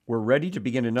We're ready to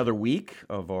begin another week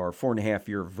of our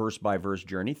 4.5-year verse-by-verse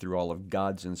journey through all of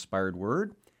God's inspired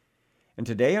word. And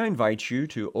today I invite you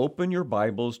to open your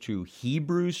Bibles to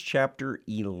Hebrews chapter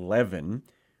 11,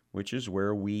 which is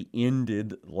where we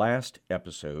ended last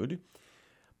episode.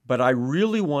 But I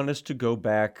really want us to go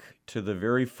back to the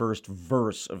very first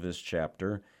verse of this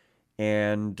chapter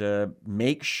and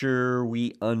make sure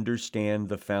we understand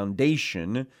the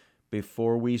foundation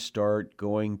before we start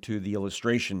going to the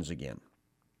illustrations again.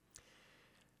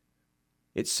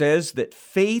 It says that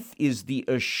faith is the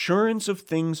assurance of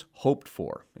things hoped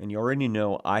for. And you already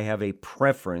know I have a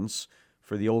preference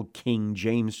for the old King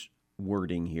James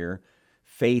wording here.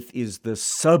 Faith is the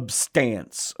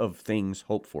substance of things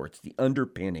hoped for. It's the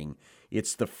underpinning.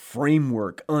 It's the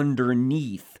framework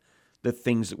underneath the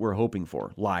things that we're hoping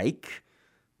for, like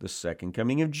the second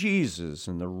coming of Jesus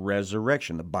and the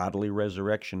resurrection, the bodily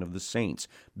resurrection of the saints,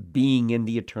 being in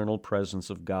the eternal presence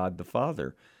of God the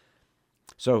Father.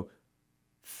 So,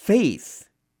 faith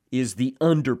is the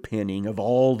underpinning of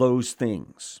all those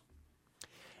things.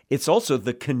 It's also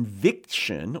the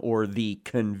conviction or the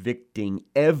convicting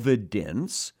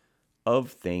evidence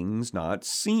of things not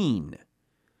seen.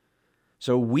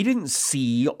 So we didn't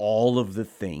see all of the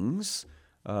things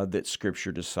that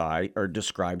Scripture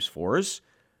describes for us,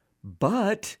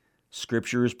 but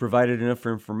Scripture has provided enough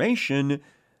information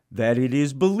that it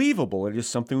is believable. It is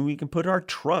something we can put our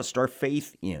trust, our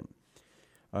faith in.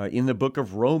 In the book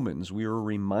of Romans, we are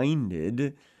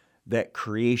reminded that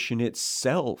creation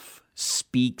itself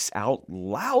speaks out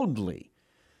loudly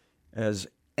as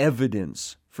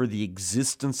evidence for the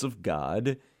existence of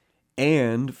God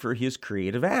and for his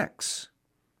creative acts.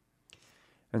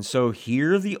 And so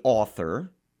here the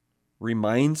author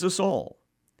reminds us all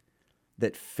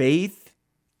that faith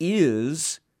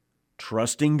is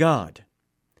trusting God.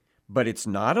 But it's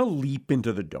not a leap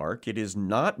into the dark. It is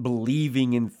not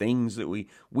believing in things that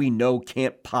we know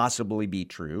can't possibly be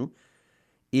true.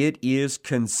 It is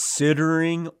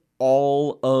considering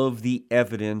all of the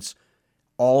evidence,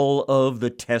 all of the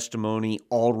testimony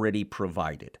already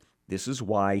provided. This is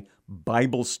why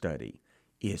Bible study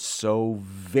is so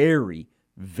very,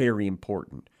 very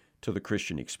important to the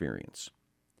Christian experience.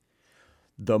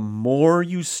 The more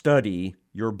you study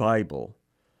your Bible,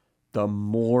 the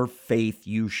more faith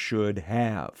you should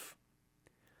have.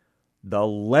 The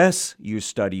less you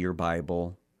study your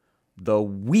Bible, the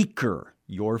weaker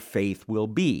your faith will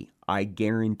be. I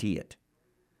guarantee it.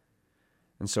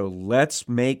 And so let's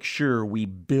make sure we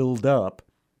build up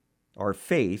our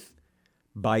faith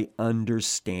by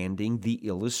understanding the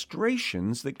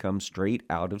illustrations that come straight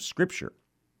out of Scripture.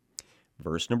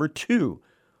 Verse number 2,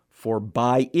 for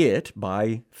by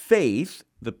faith,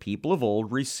 the people of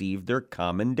old received their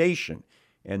commendation.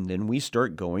 And then we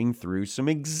start going through some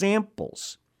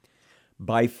examples.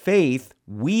 By faith,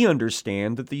 we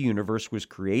understand that the universe was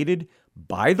created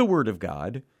by the Word of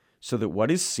God, so that what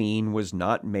is seen was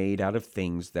not made out of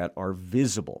things that are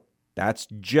visible. That's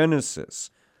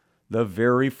Genesis, the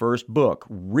very first book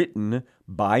written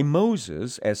by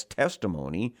Moses as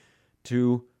testimony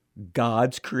to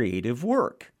God's creative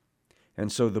work.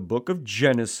 And so the book of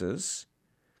Genesis,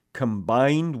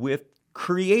 combined with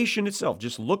creation itself,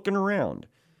 just looking around,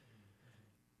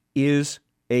 is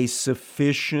a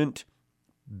sufficient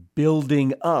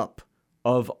building up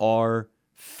of our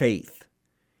faith.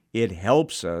 It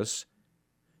helps us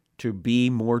to be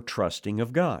more trusting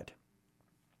of God.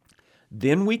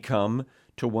 Then we come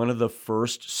to one of the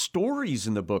first stories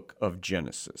in the book of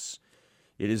Genesis.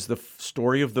 It is the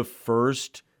story of the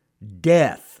first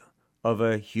death of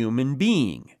a human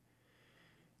being.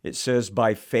 It says,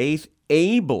 by faith,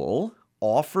 Abel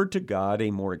offered to God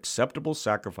a more acceptable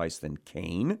sacrifice than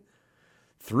Cain,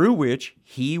 through which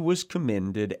he was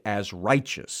commended as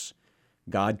righteous,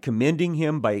 God commending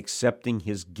him by accepting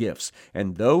his gifts.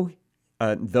 And through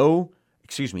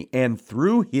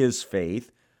his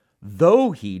faith,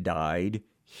 though he died,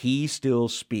 he still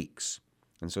speaks.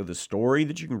 And so the story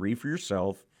that you can read for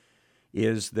yourself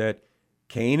is that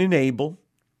Cain and Abel,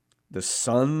 the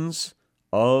sons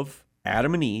of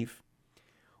Adam and Eve,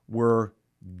 were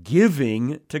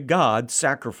giving to God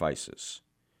sacrifices.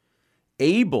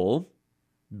 Abel,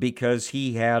 because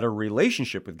he had a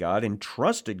relationship with God and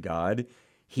trusted God,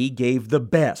 he gave the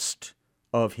best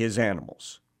of his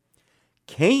animals.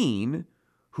 Cain,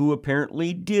 who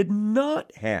apparently did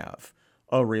not have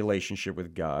a relationship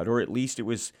with God, or at least it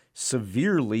was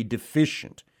severely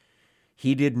deficient,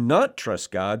 he did not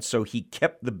trust God, so he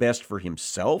kept the best for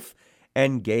himself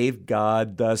and gave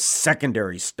God the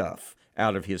secondary stuff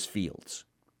out of his fields.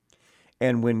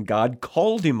 And when God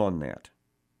called him on that,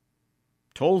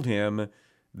 told him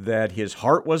that his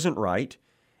heart wasn't right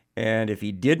And if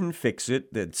he didn't fix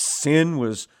it, that sin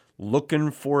was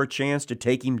looking for a chance to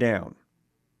take him down.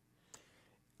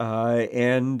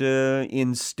 And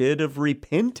instead of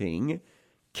repenting,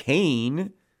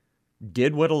 Cain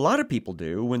did what a lot of people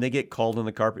do when they get called on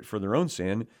the carpet for their own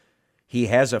sin. He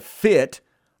has a fit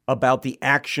about the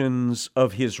actions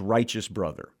of his righteous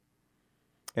brother.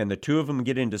 And the two of them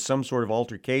get into some sort of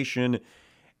altercation.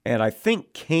 And I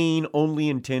think Cain only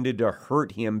intended to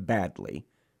hurt him badly,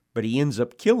 but he ends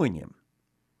up killing him.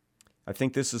 I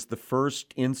think this is the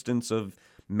first instance of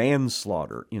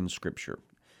manslaughter in Scripture.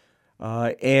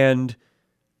 And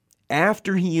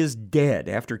after he is dead,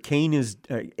 after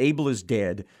Abel is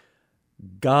dead,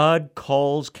 God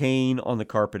calls Cain on the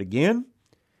carpet again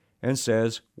and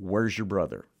says, "Where's your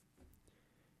brother?"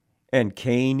 And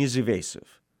Cain is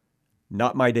evasive.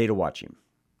 "Not my day to watch him.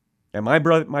 Am I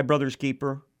my brother's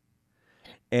keeper?"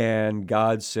 And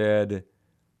God said,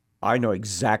 "I know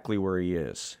exactly where he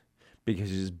is because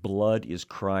his blood is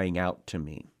crying out to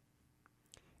me."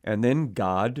 And then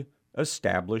God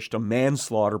established a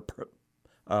manslaughter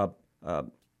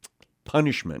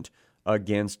punishment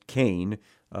against Cain,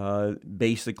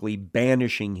 basically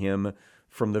banishing him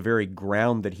from the very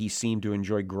ground that he seemed to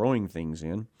enjoy growing things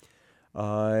in,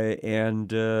 and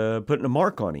putting a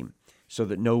mark on him so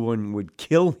that no one would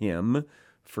kill him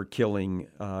for killing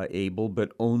Abel,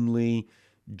 but only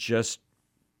just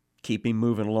keep him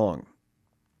moving along.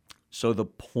 So the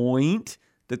point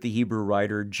that the Hebrew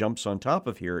writer jumps on top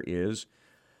of here is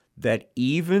that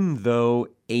even though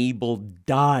Abel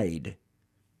died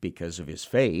because of his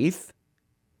faith,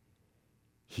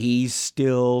 he's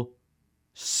still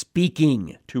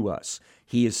speaking to us.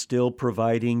 He is still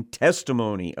providing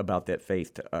testimony about that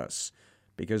faith to us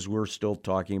because we're still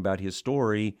talking about his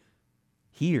story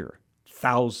here,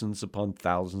 thousands upon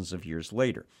thousands of years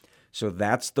later. So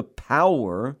that's the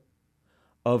power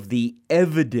of the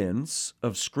evidence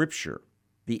of Scripture,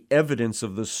 the evidence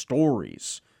of the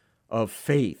stories of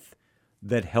faith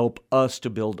that help us to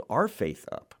build our faith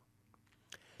up.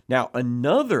 Now,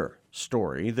 another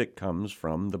story that comes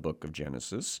from the book of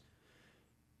Genesis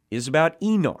is about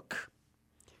Enoch.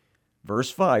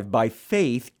 Verse 5, "By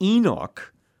faith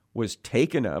Enoch was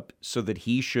taken up so that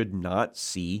he should not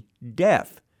see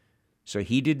death." So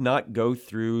he did not go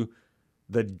through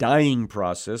the dying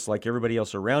process like everybody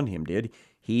else around him did.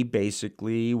 He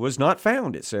basically was not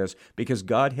found, it says, because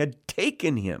God had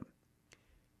taken him.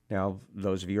 Now,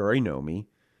 those of you who already know me,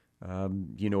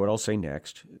 you know what I'll say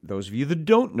next. Those of you that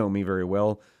don't know me very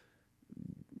well,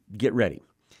 get ready.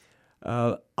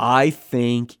 I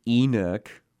think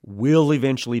Enoch will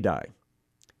eventually die.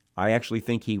 I actually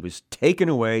think he was taken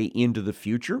away into the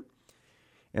future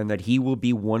and that he will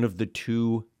be one of the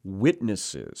two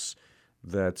witnesses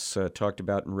that's talked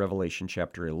about in Revelation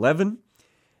chapter 11,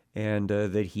 and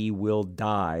that he will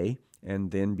die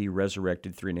and then be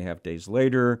resurrected 3.5 days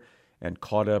later and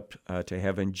caught up to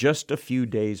heaven just a few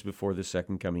days before the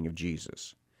second coming of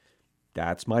Jesus.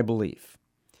 That's my belief.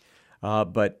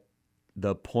 But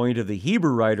the point of the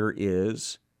Hebrew writer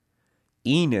is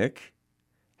Enoch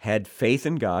had faith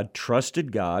in God,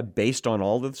 trusted God based on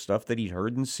all the stuff that he'd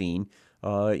heard and seen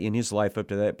in his life up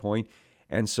to that point.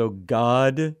 And so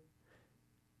God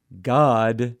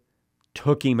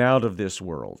took him out of this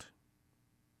world.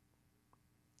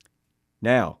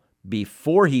 Now,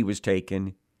 before he was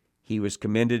taken, he was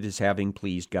commended as having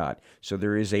pleased God. So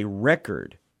there is a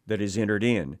record that is entered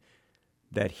in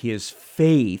that his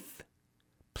faith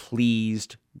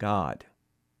pleased God.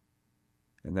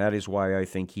 And that is why I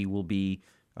think he will be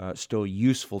still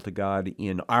useful to God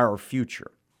in our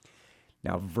future.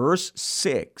 Now, verse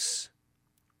 6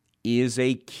 is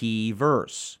a key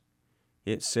verse.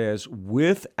 It says,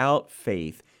 "Without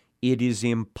faith, it is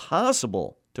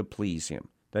impossible to please him,"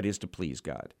 that is, to please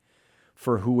God.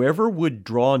 "For whoever would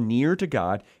draw near to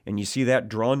God," and you see that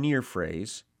draw near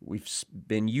phrase, we've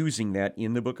been using that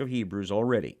in the book of Hebrews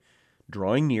already.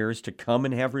 Drawing near is to come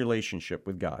and have relationship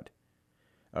with God.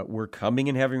 We're coming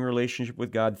and having a relationship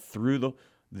with God through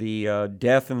the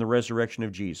death and the resurrection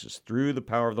of Jesus, through the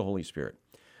power of the Holy Spirit.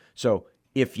 So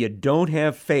if you don't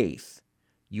have faith,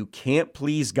 you can't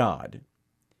please God.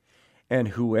 And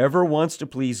whoever wants to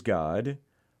please God,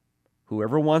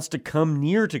 whoever wants to come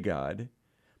near to God,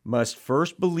 must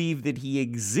first believe that he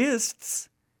exists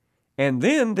and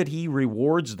then that he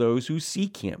rewards those who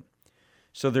seek him.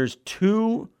 So there's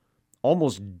two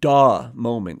almost duh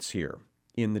moments here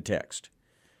in the text.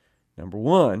 Number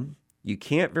one, you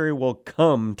can't very well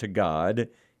come to God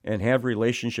and have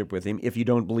relationship with him if you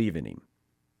don't believe in him.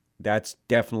 That's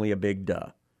definitely a big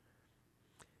duh.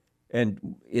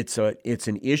 And it's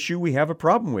an issue we have a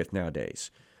problem with nowadays.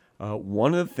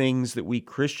 One of the things that we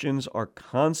Christians are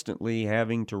constantly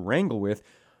having to wrangle with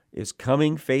is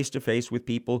coming face to face with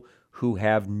people who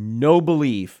have no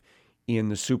belief in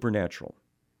the supernatural,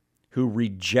 who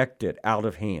reject it out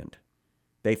of hand.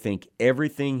 They think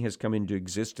everything has come into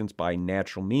existence by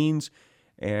natural means,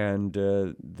 and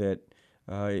that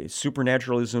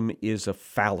supernaturalism is a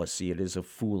fallacy, it is a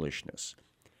foolishness.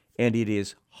 And it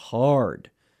is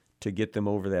hard to get them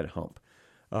over that hump.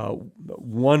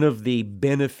 One of the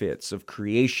benefits of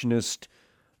creationist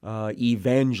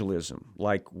evangelism,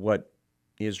 like what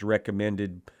is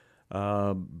recommended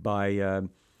by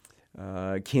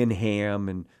Ken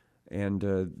Ham and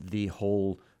the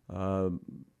whole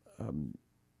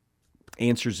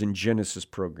Answers in Genesis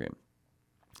program,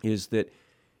 is that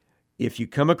if you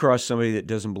come across somebody that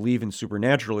doesn't believe in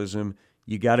supernaturalism,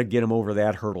 you got to get them over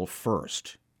that hurdle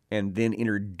first, and then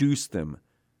introduce them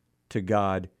to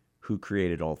God who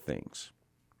created all things.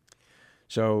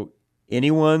 So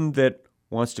anyone that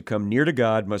wants to come near to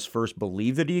God must first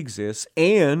believe that he exists,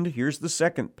 and here's the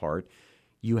second part,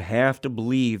 you have to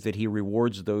believe that he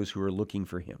rewards those who are looking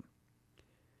for him.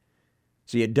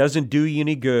 See, it doesn't do you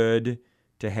any good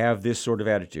to have this sort of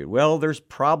attitude. Well, there's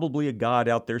probably a God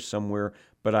out there somewhere,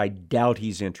 but I doubt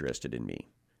he's interested in me.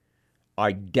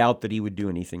 I doubt that he would do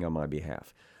anything on my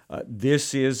behalf.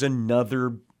 This is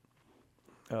another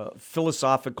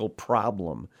philosophical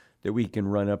problem that we can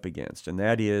run up against, and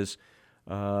that is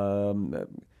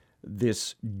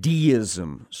this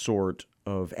deism sort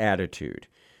of attitude.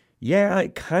 Yeah,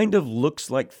 it kind of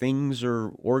looks like things are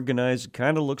organized. It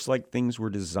kind of looks like things were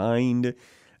designed.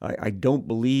 I don't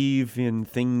believe in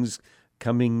things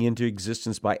coming into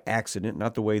existence by accident,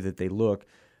 not the way that they look.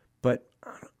 But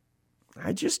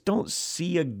I just don't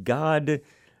see a God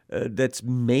that's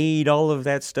made all of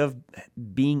that stuff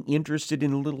being interested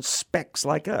in little specks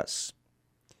like us.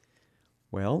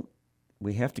 Well,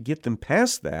 we have to get them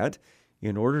past that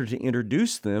in order to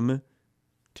introduce them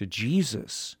to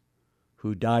Jesus,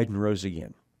 who died and rose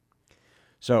again.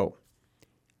 So,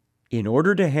 in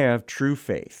order to have true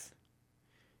faith,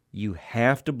 you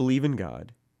have to believe in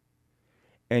God,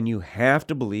 and you have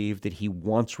to believe that he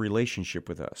wants relationship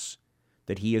with us,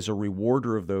 that he is a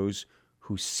rewarder of those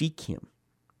who seek him.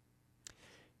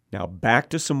 Now, back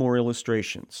to some more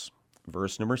illustrations.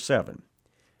 Verse number 7.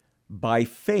 By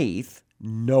faith,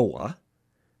 Noah,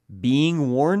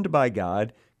 being warned by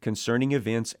God concerning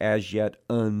events as yet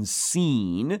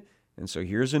unseen. And so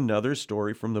here's another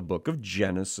story from the book of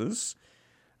Genesis.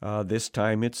 This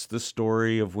time it's the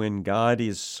story of when God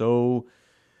is so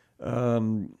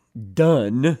done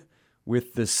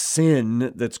with the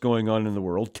sin that's going on in the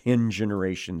world, 10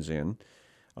 generations in,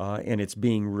 and it's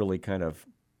being really kind of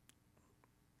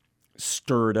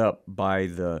stirred up by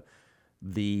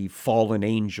the fallen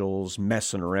angels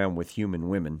messing around with human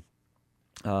women.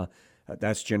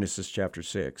 That's Genesis chapter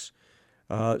 6.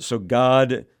 So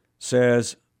God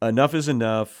says, enough is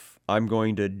enough. I'm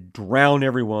going to drown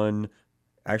everyone.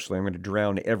 Actually, I'm going to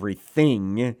drown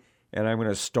everything, and I'm going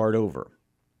to start over.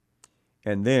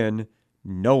 And then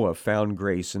Noah found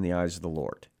grace in the eyes of the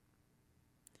Lord.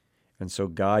 And so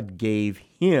God gave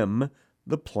him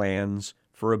the plans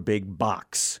for a big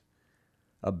box,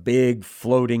 a big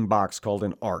floating box called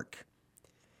an ark.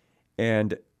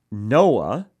 And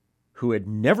Noah, who had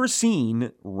never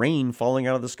seen rain falling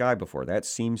out of the sky before, that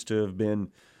seems to have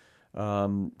been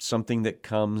something that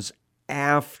comes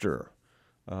after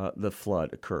the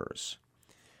flood occurs.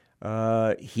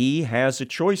 He has a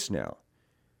choice now.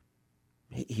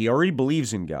 He already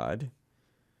believes in God,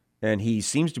 and he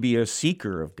seems to be a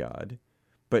seeker of God.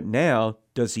 But now,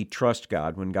 does he trust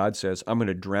God when God says, I'm going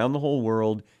to drown the whole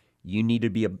world, you need to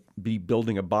be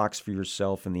building a box for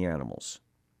yourself and the animals?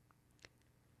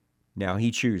 Now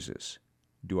he chooses,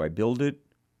 do I build it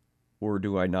or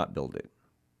do I not build it?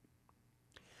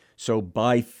 So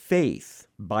by faith,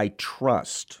 by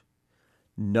trust,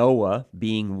 Noah,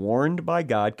 being warned by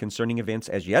God concerning events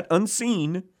as yet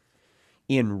unseen,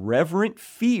 in reverent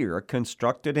fear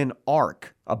constructed an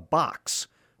ark, a box,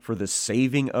 for the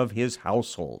saving of his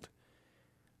household.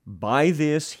 By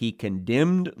this he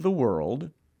condemned the world.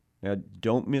 Now,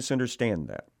 don't misunderstand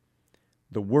that.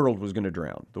 The world was going to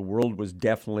drown. The world was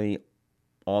definitely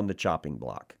on the chopping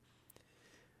block.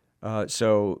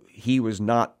 So he was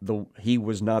not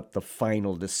the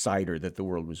final decider that the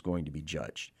world was going to be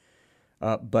judged.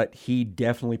 But he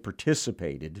definitely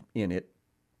participated in it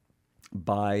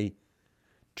by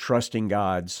trusting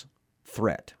God's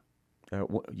threat.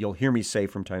 You'll hear me say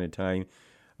from time to time,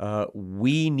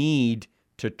 we need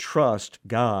to trust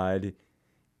God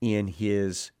in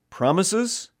his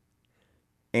promises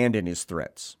and in his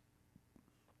threats.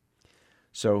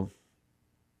 So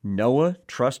Noah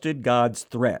trusted God's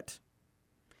threat.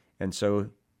 And so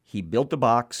he built the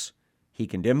box, he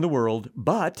condemned the world,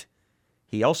 but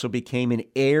he also became an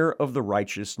heir of the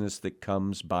righteousness that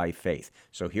comes by faith.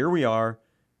 So here we are,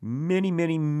 many,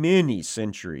 many, many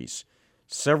centuries,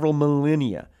 several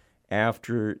millennia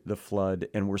after the flood,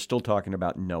 and we're still talking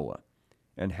about Noah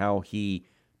and how he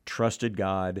trusted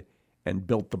God and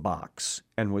built the box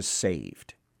and was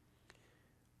saved.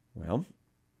 Well,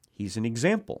 he's an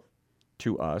example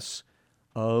to us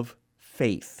of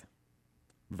faith.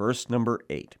 Verse number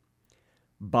 8.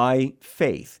 By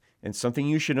faith, and something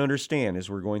you should understand as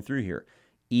we're going through here,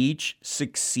 each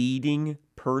succeeding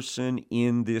person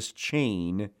in this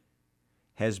chain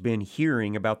has been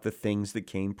hearing about the things that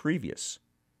came previous.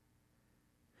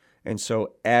 And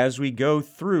so as we go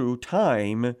through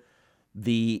time,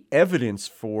 the evidence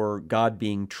for God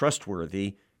being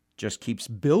trustworthy just keeps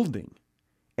building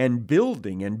and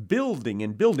building and building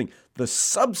and building. The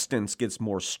substance gets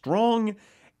more strong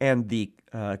and the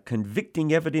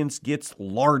convicting evidence gets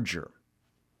larger.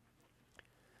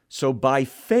 So by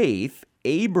faith,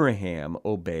 Abraham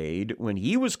obeyed when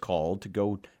he was called to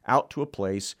go out to a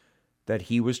place that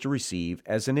he was to receive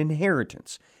as an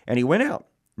inheritance. And he went out,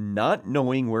 not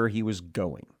knowing where he was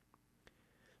going.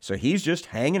 So he's just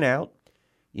hanging out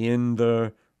in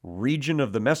the region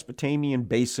of the Mesopotamian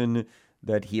basin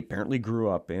that he apparently grew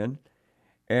up in.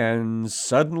 And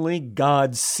suddenly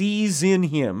God sees in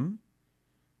him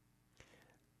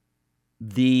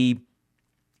the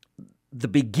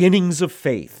beginnings of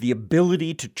faith, the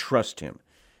ability to trust him.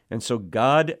 And so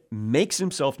God makes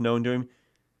himself known to him,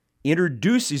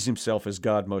 introduces himself as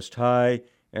God Most High,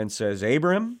 and says,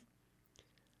 Abram,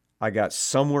 I got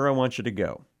somewhere I want you to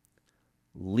go.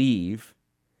 Leave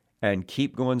and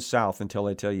keep going south until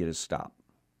I tell you to stop.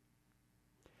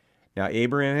 Now,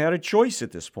 Abraham had a choice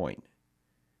at this point.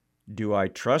 Do I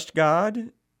trust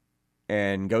God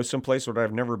and go someplace where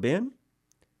I've never been?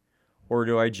 Or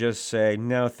do I just say,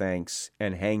 no thanks,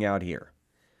 and hang out here?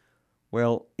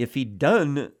 Well, if he'd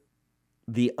done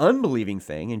the unbelieving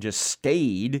thing and just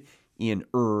stayed in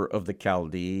Ur of the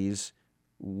Chaldees,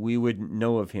 we wouldn't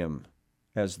know of him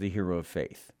as the hero of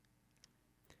faith.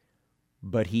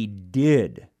 But he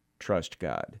did trust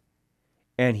God,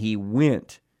 and he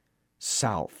went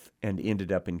south and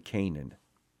ended up in Canaan.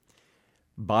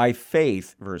 By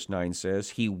faith, verse 9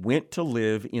 says, he went to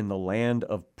live in the land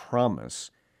of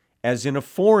promise, as in a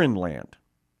foreign land.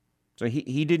 So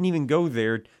he didn't even go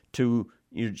there to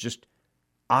just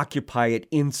occupy it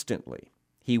instantly.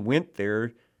 He went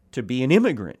there to be an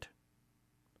immigrant.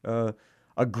 A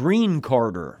green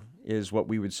carder is what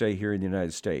we would say here in the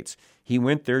United States. He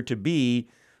went there to be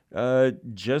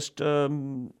just a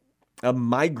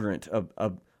migrant,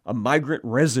 a migrant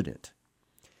resident.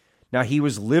 Now, he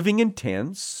was living in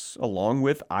tents along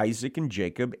with Isaac and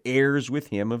Jacob, heirs with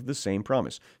him of the same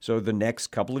promise. So the next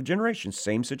couple of generations,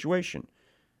 same situation.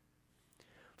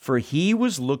 For he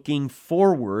was looking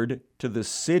forward to the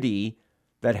city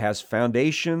that has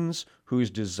foundations, whose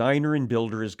designer and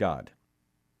builder is God.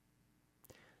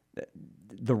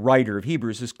 The writer of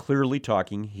Hebrews is clearly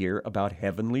talking here about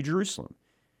heavenly Jerusalem.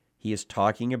 He is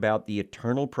talking about the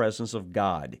eternal presence of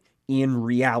God in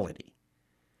reality.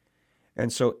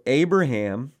 And so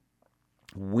Abraham,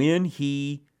 when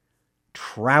he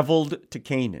traveled to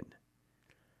Canaan,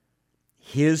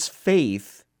 his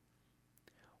faith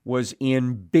was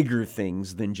in bigger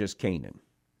things than just Canaan.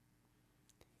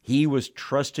 He was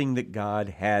trusting that God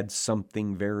had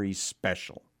something very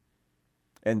special.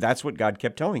 And that's what God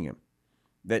kept telling him,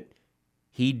 that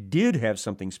he did have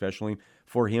something special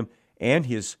for him and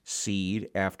his seed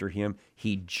after him.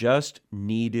 He just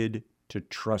needed to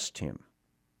trust him.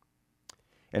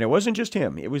 And it wasn't just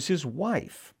him, it was his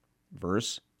wife.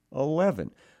 Verse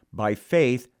 11, by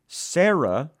faith,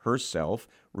 Sarah herself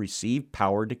received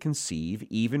power to conceive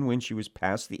even when she was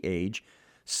past the age,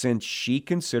 since she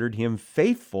considered him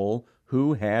faithful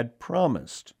who had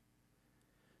promised.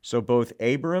 So both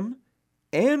Abram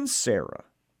and Sarah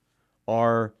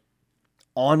are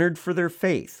honored for their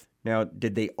faith. Now,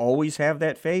 did they always have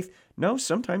that faith? No,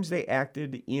 sometimes they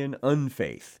acted in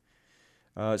unfaith.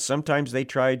 Sometimes they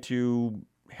tried to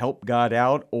help God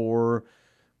out or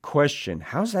question,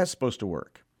 how's that supposed to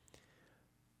work?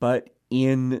 But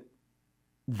in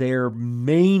their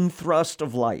main thrust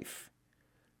of life,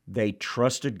 they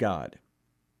trusted God.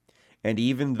 And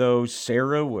even though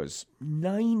Sarah was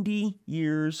 90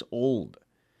 years old,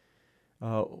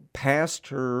 past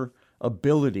her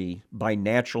ability by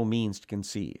natural means to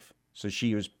conceive, so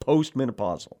she was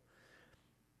postmenopausal,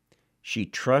 she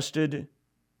trusted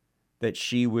that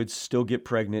she would still get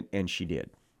pregnant, and she did.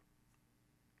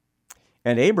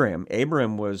 And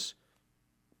Abraham was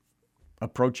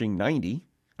approaching 90,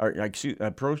 or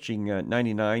approaching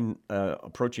 99,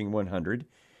 approaching 100.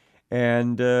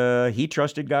 And he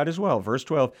trusted God as well. Verse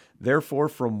 12, therefore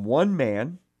from one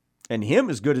man, and him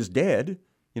as good as dead,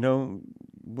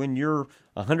 when you're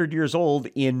 100 years old,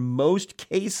 in most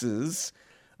cases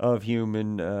of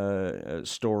human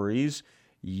stories,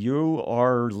 you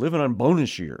are living on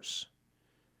bonus years.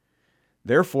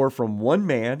 Therefore, from one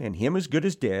man, and him as good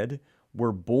as dead,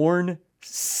 were born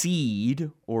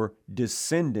seed or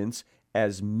descendants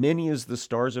as many as the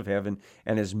stars of heaven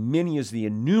and as many as the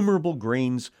innumerable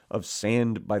grains of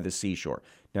sand by the seashore.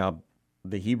 Now,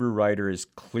 the Hebrew writer has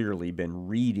clearly been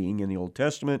reading in the Old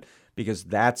Testament because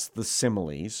that's the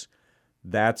similes,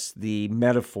 that's the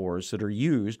metaphors that are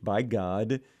used by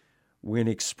God when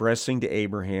expressing to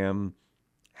Abraham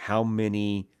how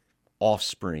many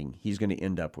offspring he's going to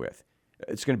end up with.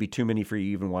 It's going to be too many for you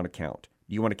to even want to count.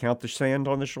 Do you want to count the sand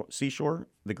on the seashore,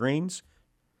 the grains?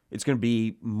 It's going to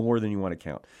be more than you want to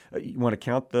count. You want to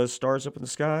count the stars up in the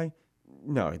sky?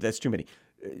 No, that's too many.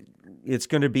 It's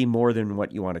going to be more than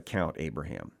what you want to count,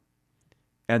 Abraham.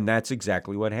 And that's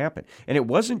exactly what happened. And it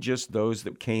wasn't just those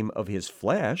that came of his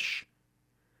flesh,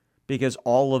 because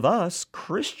all of us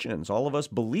Christians, all of us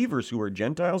believers who are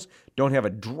Gentiles, don't have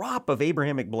a drop of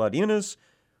Abrahamic blood in us.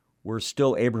 We're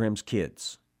still Abraham's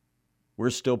kids. We're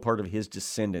still part of his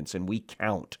descendants, and we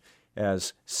count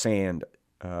as sand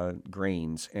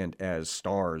grains and as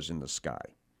stars in the sky.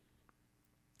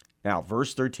 Now,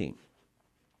 verse 13.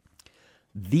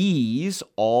 These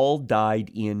all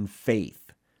died in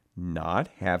faith, not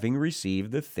having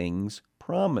received the things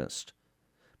promised,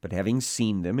 but having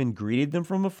seen them and greeted them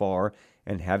from afar,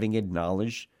 and having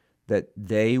acknowledged that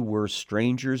they were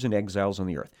strangers and exiles on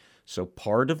the earth. So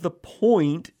part of the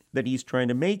point that he's trying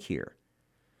to make here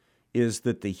is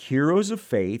that the heroes of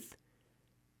faith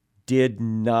did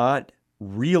not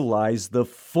realize the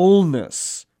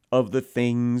fullness of the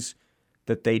things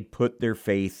that they'd put their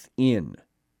faith in.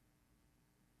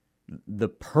 The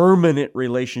permanent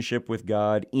relationship with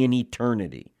God in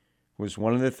eternity was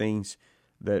one of the things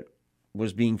that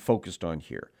was being focused on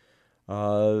here.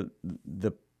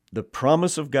 The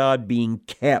promise of God being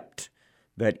kept,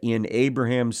 that in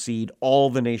Abraham's seed all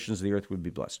the nations of the earth would be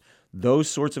blessed. Those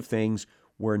sorts of things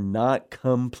were not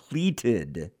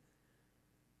completed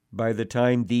by the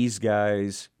time these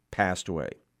guys passed away.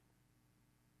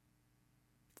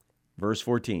 Verse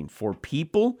 14, for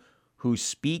people who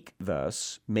speak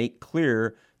thus make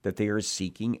clear that they are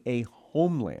seeking a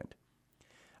homeland.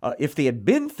 If they had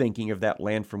been thinking of that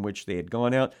land from which they had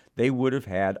gone out, they would have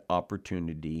had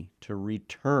opportunity to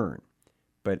return.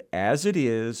 But as it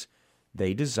is,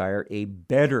 they desire a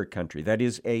better country, that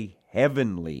is, a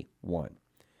heavenly one.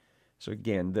 So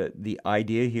again, the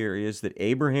idea here is that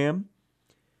Abraham,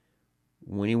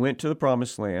 when he went to the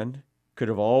promised land, could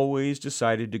have always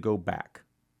decided to go back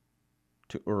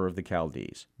to Ur of the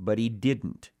Chaldees, but he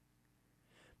didn't,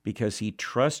 because he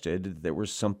trusted that there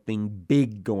was something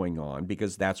big going on,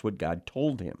 because that's what God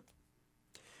told him.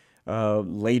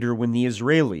 Later, when the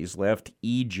Israelis left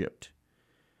Egypt,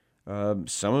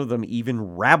 some of them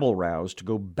even rabble-roused to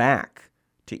go back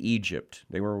to Egypt.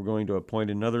 They were going to appoint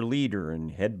another leader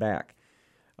and head back.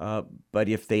 But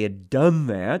if they had done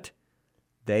that,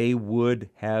 they would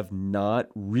have not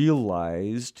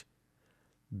realized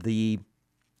the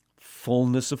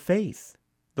fullness of faith,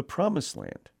 the promised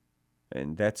land.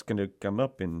 And that's going to come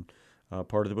up in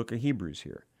part of the book of Hebrews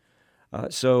here.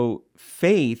 So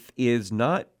faith is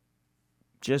not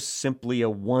just simply a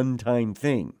one-time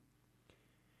thing.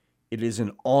 It is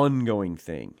an ongoing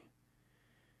thing,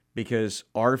 because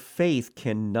our faith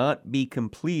cannot be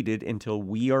completed until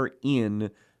we are in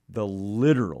the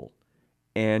literal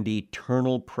and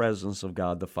eternal presence of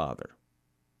God the Father.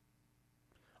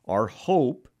 Our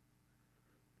hope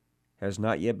has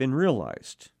not yet been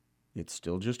realized. It's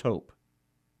still just hope.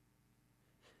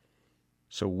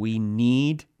 So we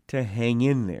need to hang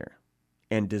in there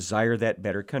and desire that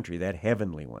better country, that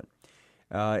heavenly one.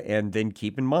 And then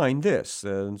keep in mind this,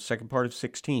 second part of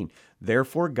 16.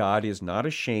 Therefore God is not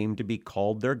ashamed to be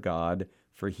called their God,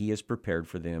 for he has prepared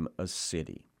for them a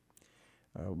city.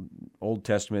 Old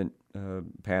Testament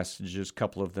passages, a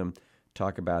couple of them,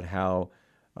 talk about how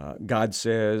God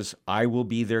says, I will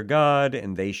be their God,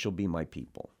 and they shall be my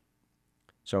people.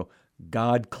 So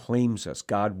God claims us.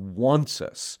 God wants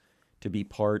us to be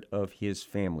part of his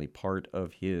family, part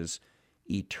of his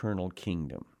eternal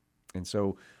kingdom. And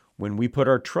so when we put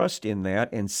our trust in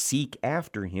that and seek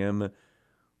after him,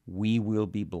 we will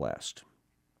be blessed.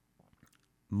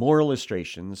 More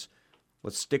illustrations.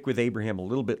 Let's stick with Abraham a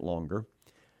little bit longer.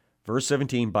 Verse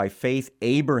 17, by faith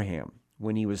Abraham,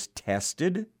 when he was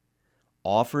tested,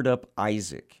 offered up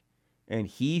Isaac, and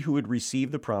he who had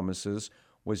received the promises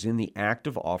was in the act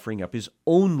of offering up his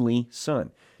only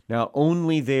son. Now,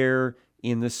 only there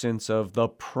in the sense of the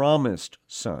promised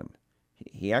son.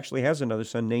 He actually has another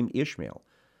son named Ishmael.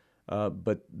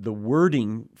 But the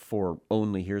wording for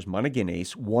only here is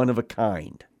monogenes, one of a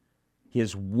kind.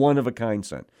 His one of a kind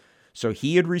son. So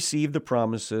he had received the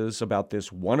promises about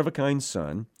this one of a kind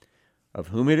son, of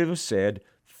whom it was said,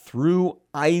 through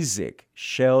Isaac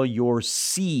shall your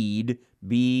seed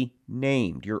be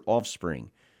named, your offspring.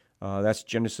 That's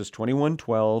Genesis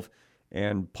 21:12,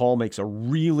 and Paul makes a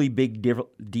really big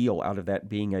deal out of that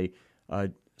being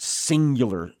a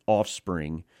singular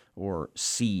offspring or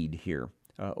seed here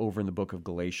over in the book of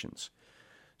Galatians.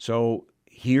 So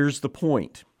here's the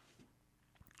point.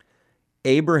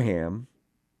 Abraham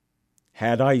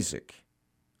had Isaac,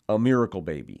 a miracle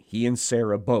baby. He and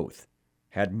Sarah both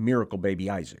had miracle baby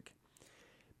Isaac.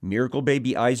 Miracle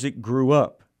baby Isaac grew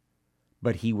up,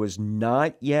 but he was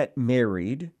not yet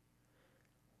married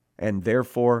and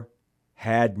therefore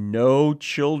had no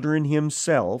children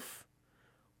himself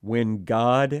when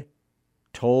God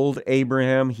told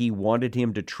Abraham he wanted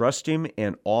him to trust him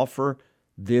and offer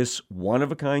this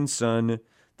one-of-a-kind son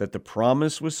that the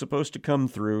promise was supposed to come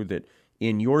through, that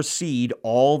in your seed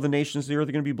all the nations of the earth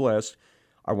are going to be blessed.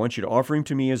 I want you to offer him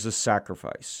to me as a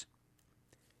sacrifice.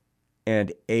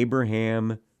 And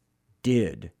Abraham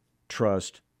did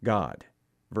trust God.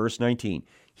 Verse 19,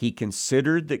 he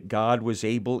considered that God was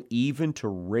able even to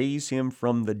raise him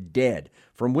from the dead,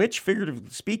 from which, figuratively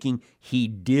speaking, he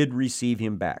did receive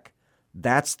him back.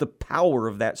 That's the power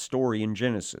of that story in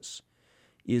Genesis,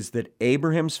 is that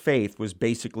Abraham's faith was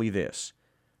basically this.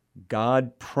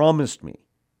 God promised me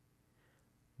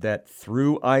that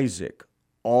through Isaac,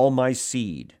 all my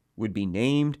seed would be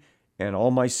named and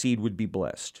all my seed would be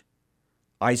blessed.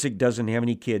 Isaac doesn't have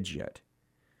any kids yet.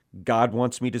 God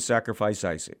wants me to sacrifice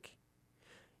Isaac.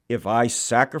 If I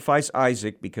sacrifice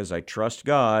Isaac because I trust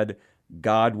God,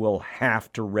 God will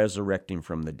have to resurrect him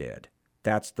from the dead.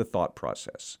 That's the thought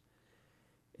process.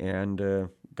 And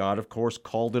God, of course,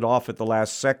 called it off at the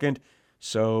last second,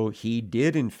 so he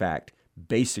did, in fact,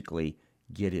 basically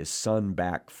get his son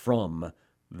back from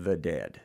the dead.